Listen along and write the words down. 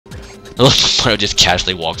Mario just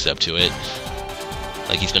casually walks up to it.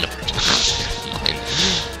 Like he's gonna... ha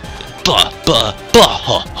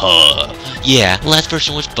ha. Yeah, last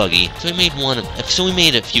version was buggy, so we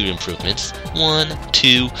made a few improvements. 1,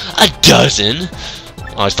 2, a dozen!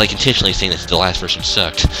 Oh, it's like intentionally saying that the last version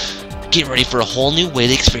sucked. Get ready for a whole new way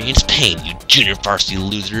to experience pain, you junior varsity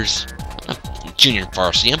losers. I'm not junior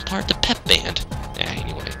varsity, I'm part of the pep band.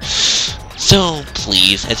 Anyway. So,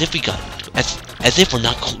 please, as if we're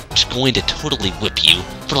not going to totally whip you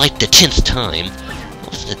for like the 10th time.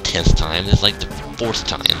 What's the 10th time? It's like the 4th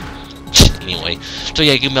time. Anyway, so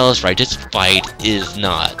yeah, Gumella's right, this fight is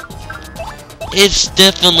not... It's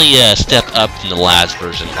definitely a step up from the last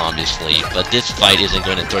version, obviously, but this fight isn't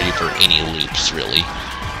going to throw you for any loops, really.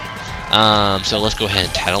 So let's go ahead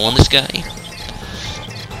and tattle on this guy.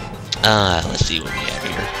 Let's see what we have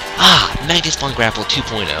here. Magnus Von Grapple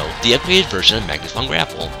 2.0, the upgraded version of Magnus Von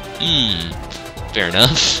Grapple. Fair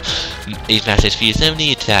enough. Its max HP is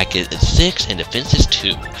 70, attack is 6, and defense is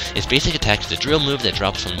 2. Its basic attack is a drill move that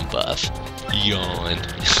drops from above. Yawn.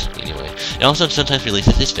 Anyway, it also sometimes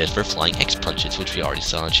releases its fist for flying X-punches, which we already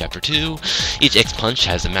saw in Chapter 2. Each X-punch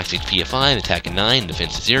has a max HP of 5, attack of 9,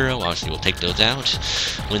 defense of 0. Obviously, we'll take those out.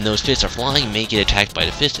 When those fists are flying, you may get attacked by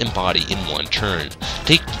the fist and body in one turn.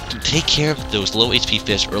 Take care of those low HP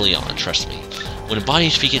fists early on, trust me. When a body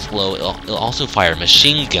HP gets low, it'll also fire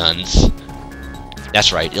machine guns.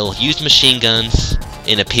 That's right, it'll use machine guns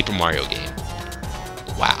in a Paper Mario game.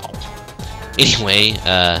 Wow. Anyway,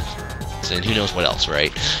 so who knows what else,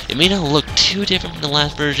 right? It may not look too different from the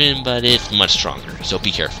last version, but it's much stronger, so be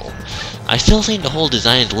careful. I still think the whole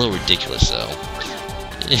design is a little ridiculous, though.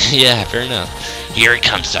 Yeah, fair enough. Here it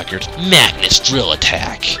comes, suckers. Magnus Drill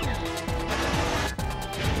Attack!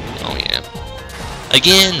 Oh, yeah.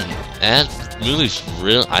 Again, that move is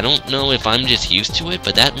real. I don't know if I'm just used to it,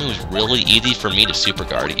 but that move is really easy for me to super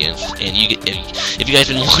guard against. And if you guys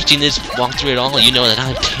have been watching this walkthrough at all, you know that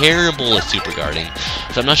I'm terrible at super guarding.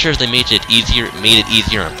 So I'm not sure if they made it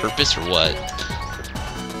easier on purpose or what.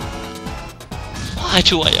 Why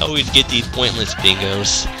do I always get these pointless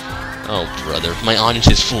bingos? Oh brother, my audience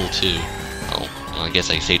is full too. Oh, well, I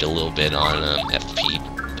guess I saved a little bit on FP,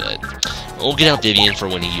 but we'll get out Vivian for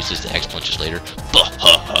when he uses the X punches later.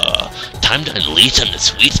 Time to unleash some of the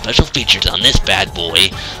sweet special features on this bad boy.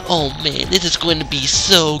 Oh man, this is going to be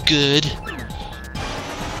so good.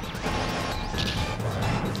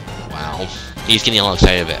 Wow, he's getting all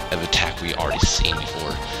excited of an attack we already seen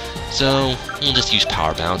before. So we'll just use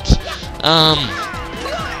power bounce.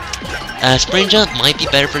 Spring jump might be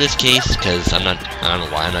better for this case because I don't know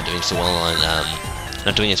why I'm not doing so well on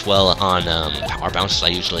not doing as well on power bounce as I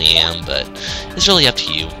usually am, but it's really up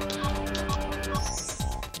to you.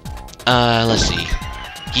 Let's see.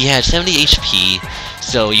 He had 70 HP,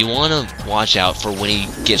 so you want to watch out for when he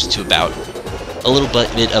gets to about a little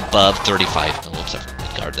bit above 35. Oh, whoops,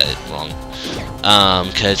 I guarded that wrong.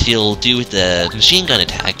 Because he'll do the machine gun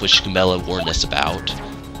attack, which Camilla warned us about.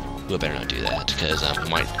 Ooh, I better not do that, because we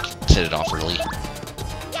might set it off early.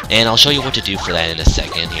 And I'll show you what to do for that in a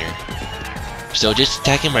second here. So just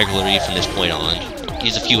attack him regularly from this point on.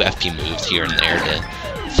 Use a few FP moves here and there to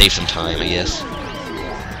save some time, I guess.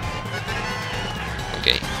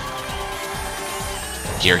 Okay.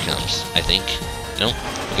 Here it comes, I think. No?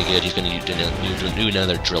 Okay, good. He's gonna do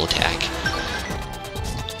another drill attack.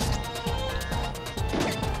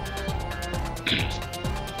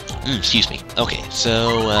 Excuse me. Okay,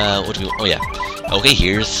 so, what do we... Oh, yeah. Okay,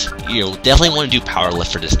 you'll definitely want to do power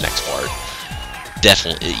lift for this next part.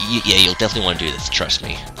 Definitely. Yeah, you'll definitely want to do this, trust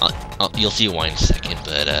me. You'll see why in a second,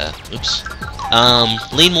 but, oops.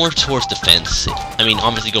 Lean more towards defense. I mean,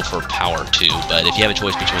 obviously go for power, too, but if you have a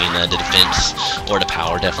choice between the defense or the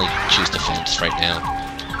power, definitely choose defense right now.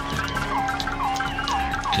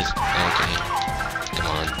 Okay. Come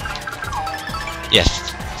on.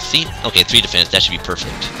 Yes. See? Okay, 3 defense. That should be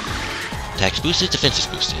perfect. Attack's boosted, defense is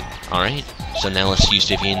boosted. Alright. So now let's use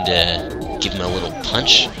Vivian to give him a little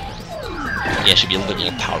punch. Yeah, should be a little bit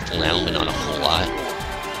more powerful now, but not a whole lot.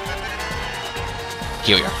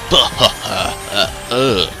 Here we are.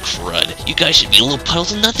 Crud. You guys should be little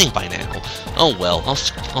puddles of nothing by now. Oh well,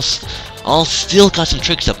 I'll still got some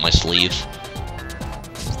tricks up my sleeve.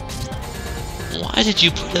 Why did you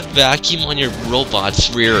put a vacuum on your robot's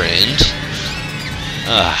rear end?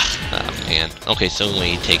 Oh man. Okay, so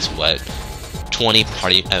he takes what? 20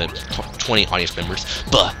 audience members.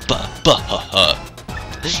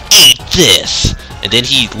 Eat this! And then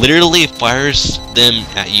he literally fires them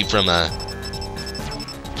at you from a...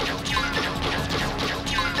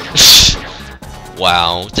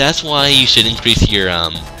 Wow, that's why you should increase your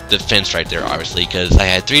defense right there, obviously, because I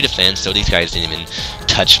had 3 defense, so these guys didn't even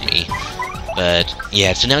touch me. But,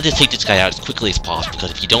 yeah, so now just take this guy out as quickly as possible,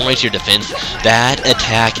 because if you don't raise your defense, that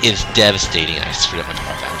attack is devastating. I screwed up my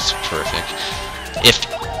power. That was perfect.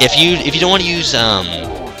 If you don't want to use,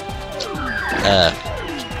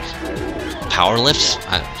 power lifts,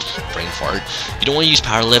 brain fart. If you don't want to use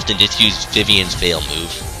power lift, then just use Vivian's Veil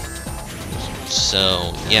move.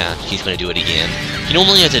 So, yeah, he's going to do it again. He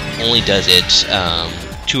normally only does it,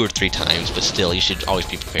 2 or 3 times, but still, you should always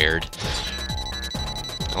be prepared.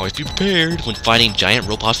 Always be prepared when fighting giant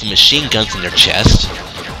robots with machine guns in their chest.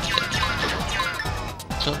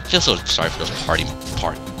 So I feel so sorry for those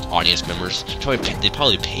audience members. They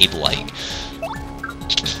probably paid like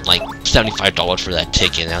 $75 for that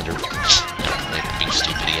ticket, and now they're being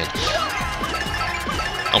stupid again.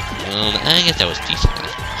 Oh, well, I guess that was decent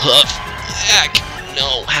enough. Heck!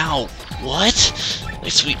 No, how? What? My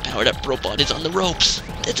sweet powered up robot is on the ropes.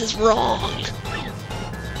 This is wrong.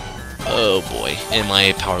 Oh boy, and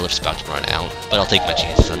my power lift's about to run out, but I'll take my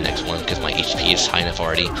chances on the next one because my HP is high enough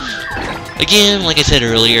already. Again, like I said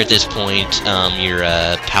earlier, at this point, your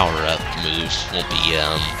power-up moves won't be,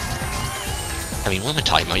 I mean, what am I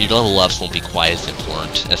talking about? Your level ups won't be quite as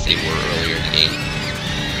important as they were earlier in the game.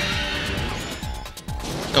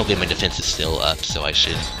 Okay, my defense is still up, so I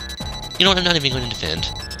should... You know what, I'm not even going to defend.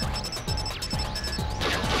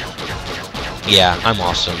 Yeah, I'm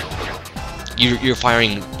awesome. You're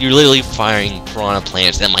literally firing piranha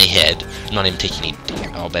plants at my head. I'm not even taking any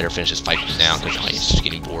damage. I'll better finish this fight now, because the audience is just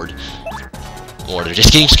getting bored. Or they're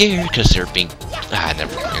just getting scared, because they're being...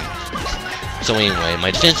 never mind. So anyway,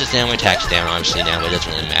 my defense is down, my attack's down, obviously now, but it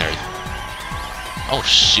doesn't really matter. Oh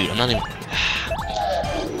shoot, I'm not even...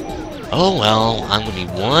 Oh well, I'm gonna be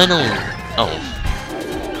 1 Oh.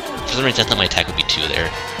 For some reason I thought my attack would be 2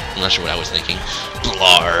 there. I'm not sure what I was thinking.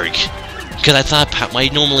 Blarg! Because I thought I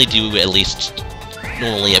normally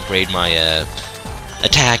upgrade my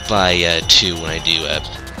attack by 2 when I do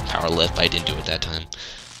power lift, but I didn't do it that time.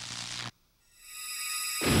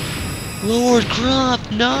 Lord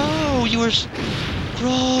Grump, no! You were...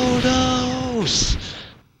 Grodos!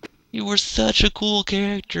 You were such a cool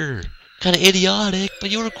character. Kinda idiotic, but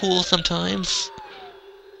you were cool sometimes.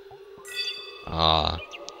 Ah,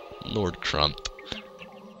 Lord Crump.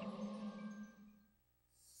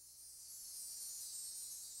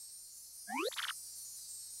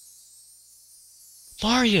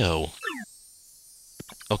 Mario!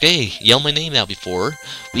 Okay, yell my name out before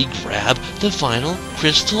we grab the final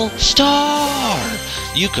Crystal Star!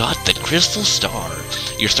 You got the Crystal Star!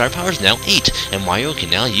 Your star power is now 8, and Mario can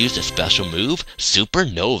now use the special move,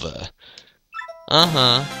 Supernova.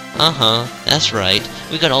 That's right.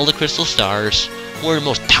 We got all the Crystal Stars. We're the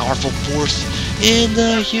most powerful force in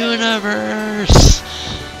the universe!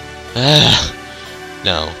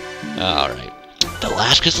 No. Alright. The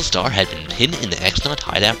last Crystal Star had been hidden in the X-Naut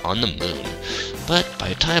hideout on the moon. But by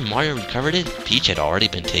the time Mario recovered it, Peach had already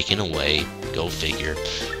been taken away. Go figure.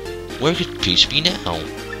 Where could Peach be now?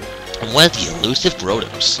 And what is the elusive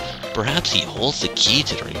Grodos? Perhaps he holds the key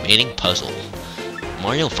to the remaining puzzle.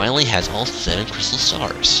 Mario finally has all 7 Crystal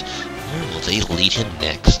Stars. Where will they lead him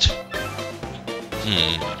next?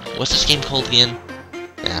 What's this game called again?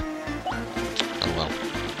 Oh well.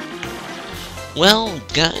 Well,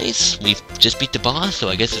 guys, we've just beat the boss, so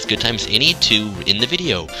I guess it's good time as any to end the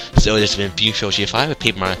video. So this has been Fuchsia 5 with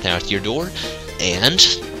Paper Mario 1000 to your door, and,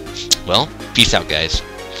 well, peace out, guys.